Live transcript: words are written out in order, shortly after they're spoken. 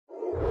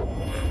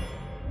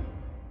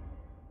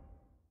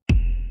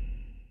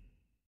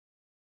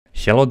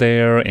Hello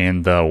there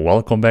and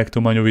welcome back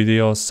to my new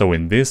video. So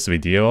in this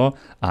video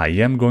I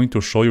am going to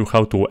show you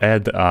how to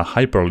add a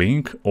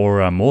hyperlink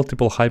or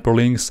multiple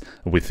hyperlinks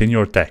within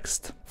your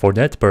text. For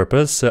that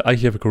purpose I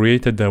have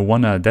created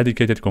one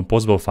dedicated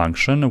composable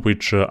function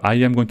which I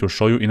am going to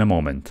show you in a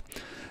moment.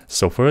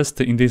 So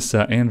first, in this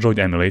Android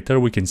emulator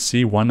we can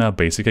see one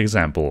basic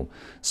example.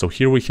 So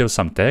here we have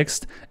some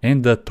text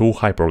and two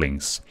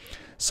hyperlinks.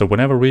 So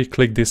whenever we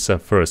click this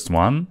first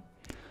one,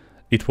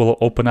 it will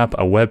open up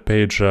a web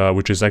page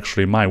which is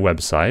actually my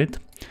website,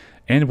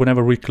 and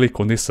whenever we click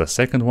on this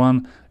second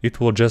one, it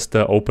will just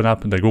open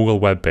up the Google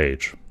web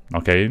page.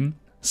 Okay,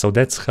 so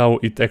that's how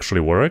it actually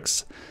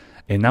works.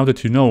 And now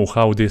that you know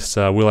how this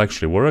will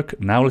actually work,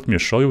 now let me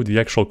show you the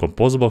actual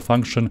composable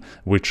function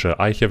which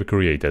I have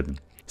created.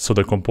 So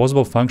the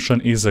composable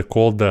function is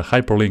called the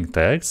hyperlink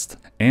text,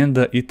 and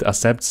it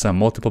accepts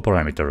multiple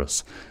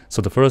parameters.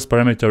 So the first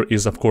parameter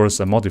is of course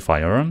a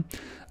modifier.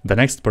 The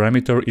next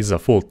parameter is a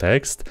full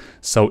text,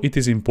 so it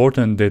is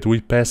important that we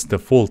pass the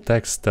full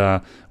text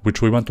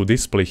which we want to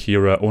display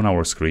here on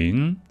our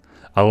screen,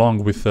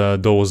 along with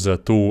those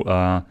two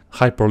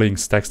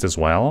hyperlinks text as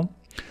well.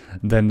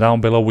 Then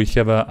down below we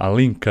have a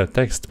link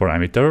text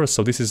parameter,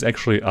 so this is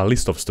actually a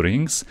list of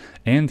strings,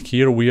 and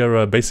here we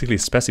are basically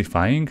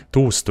specifying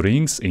two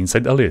strings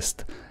inside a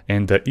list,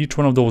 and each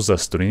one of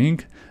those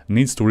strings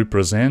needs to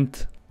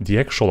represent the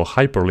actual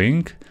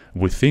hyperlink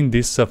within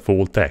this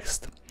full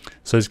text.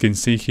 So as you can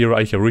see here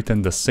I have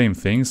written the same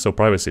thing, so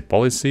privacy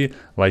policy,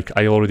 like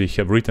I already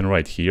have written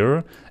right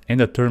here, and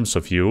the terms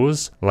of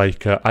use,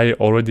 like I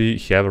already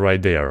have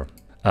right there.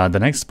 The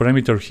next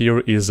parameter here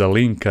is a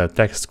link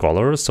text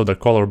color, so the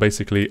color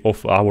basically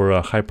of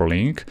our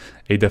hyperlink.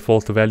 A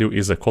default value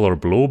is a color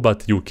blue,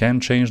 but you can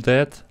change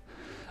that.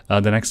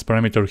 The next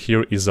parameter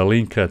here is a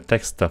link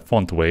text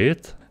font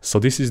weight. So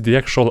this is the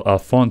actual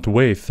font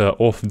weight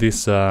of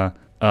this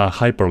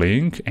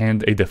hyperlink,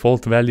 and a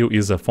default value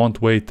is a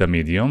font weight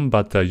medium,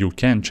 but you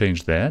can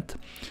change that.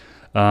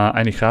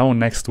 Anyhow,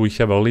 next we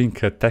have a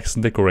link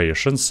text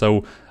decoration,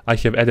 so I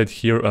have added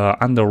here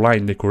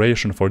underline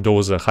decoration for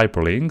those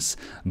hyperlinks,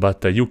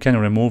 but you can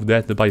remove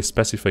that by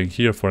specifying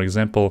here, for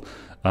example,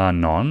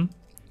 none.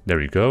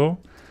 There you go.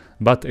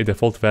 But a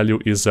default value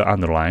is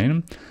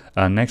underline.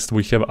 Next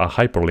we have a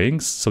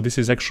hyperlinks, so this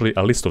is actually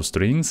a list of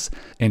strings,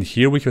 and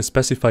here we have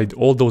specified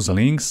all those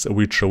links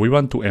which we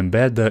want to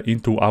embed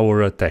into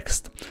our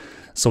text.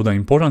 So the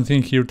important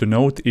thing here to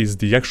note is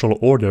the actual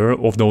order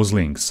of those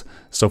links.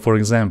 So for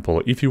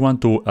example, if you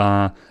want to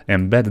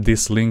embed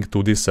this link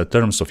to this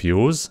terms of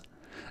use,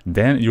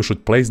 then you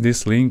should place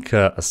this link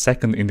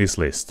second in this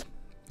list.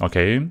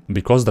 Okay,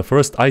 because the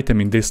first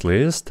item in this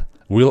list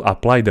will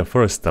apply the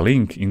first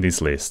link in this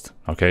list.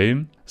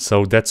 Okay,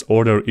 so that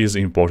order is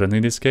important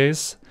in this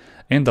case.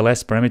 And the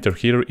last parameter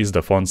here is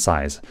the font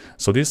size.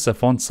 So this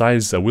font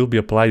size will be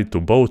applied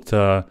to both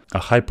a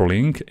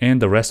hyperlink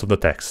and the rest of the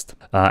text.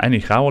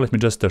 Anyhow, let me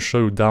just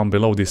show you down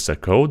below this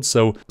code.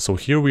 So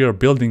here we are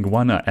building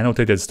one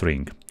annotated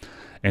string.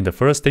 And the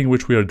first thing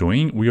which we are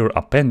doing, we are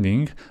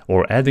appending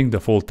or adding the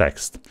full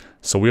text.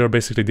 So we are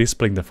basically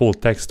displaying the full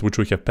text which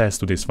we have passed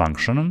to this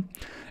function.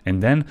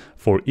 And then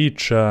for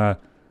each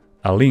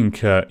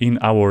link in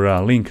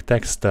our link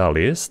text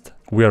list,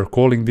 we are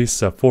calling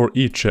this for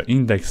each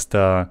indexed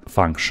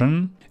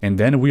function, and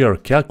then we are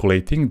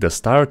calculating the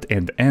start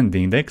and end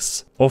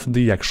index of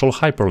the actual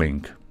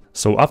hyperlink.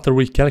 So after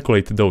we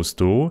calculate those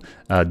two,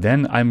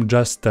 then I'm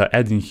just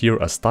adding here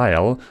a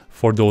style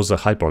for those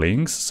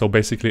hyperlinks. So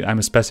basically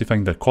I'm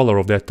specifying the color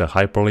of that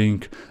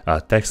hyperlink,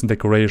 text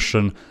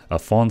decoration, a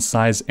font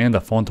size, and a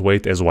font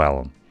weight as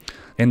well.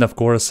 And of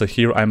course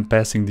here I'm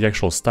passing the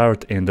actual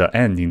start and the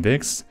end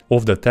index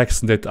of the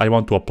text that I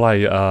want to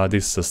apply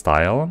this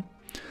style.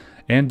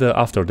 And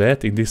after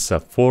that, in this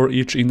for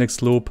each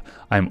index loop,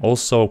 I'm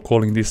also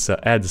calling this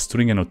add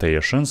string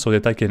annotation, so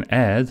that I can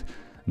add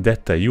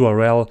that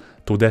URL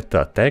to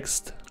that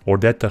text or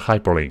that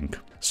hyperlink.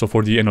 So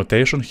for the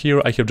annotation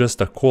here, I have just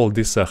called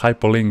this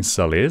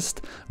hyperlinks list,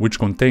 which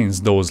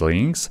contains those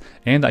links,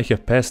 and I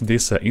have passed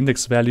this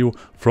index value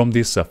from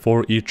this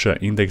for each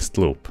indexed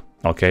loop.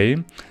 Okay,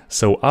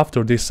 so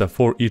after this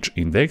for each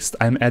indexed,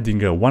 I'm adding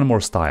one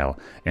more style,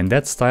 and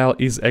that style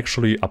is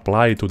actually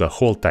applied to the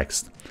whole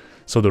text.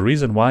 So the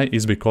reason why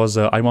is because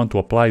I want to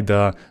apply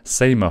the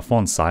same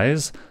font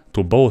size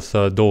to both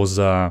those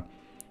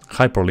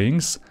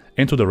hyperlinks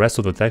and to the rest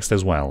of the text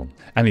as well.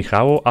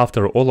 Anyhow,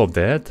 after all of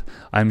that,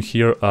 I'm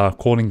here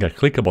calling a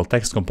clickable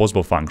text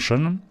composable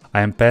function.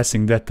 I am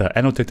passing that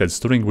annotated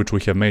string which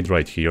we have made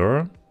right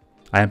here.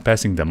 I am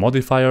passing the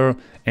modifier,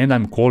 and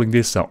I'm calling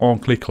this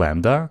onClick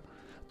lambda,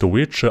 to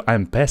which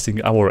I'm passing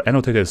our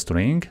annotated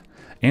string,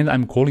 and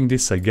I'm calling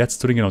this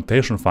getString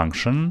annotation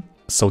function,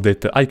 so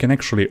that I can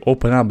actually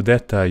open up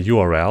that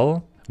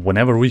URL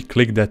whenever we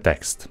click that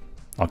text.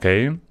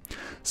 Okay,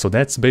 so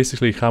that's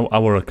basically how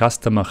our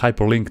custom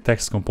hyperlink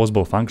text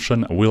composable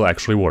function will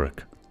actually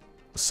work.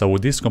 So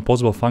this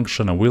composable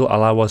function will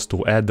allow us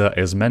to add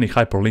as many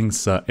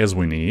hyperlinks as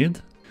we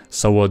need.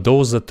 So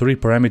those three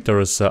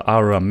parameters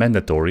are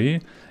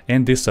mandatory,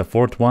 and this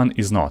fourth one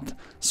is not.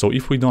 So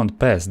if we don't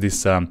pass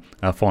this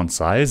font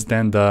size,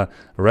 then the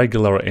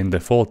regular and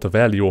default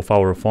value of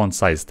our font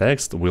size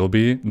text will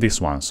be this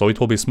one. So it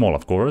will be small,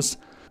 of course,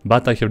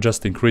 but I have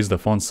just increased the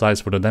font size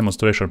for the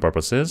demonstration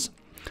purposes.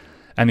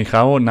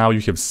 Anyhow, now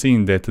you have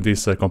seen that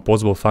this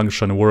composable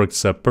function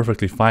works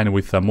perfectly fine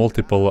with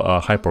multiple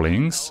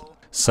hyperlinks.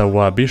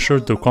 So be sure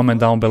to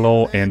comment down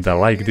below and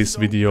like this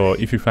video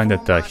if you find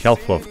it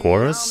helpful, of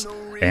course,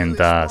 and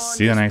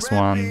see you in the next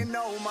one.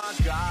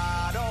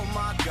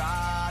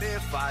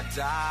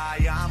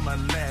 I'm a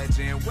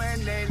legend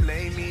when they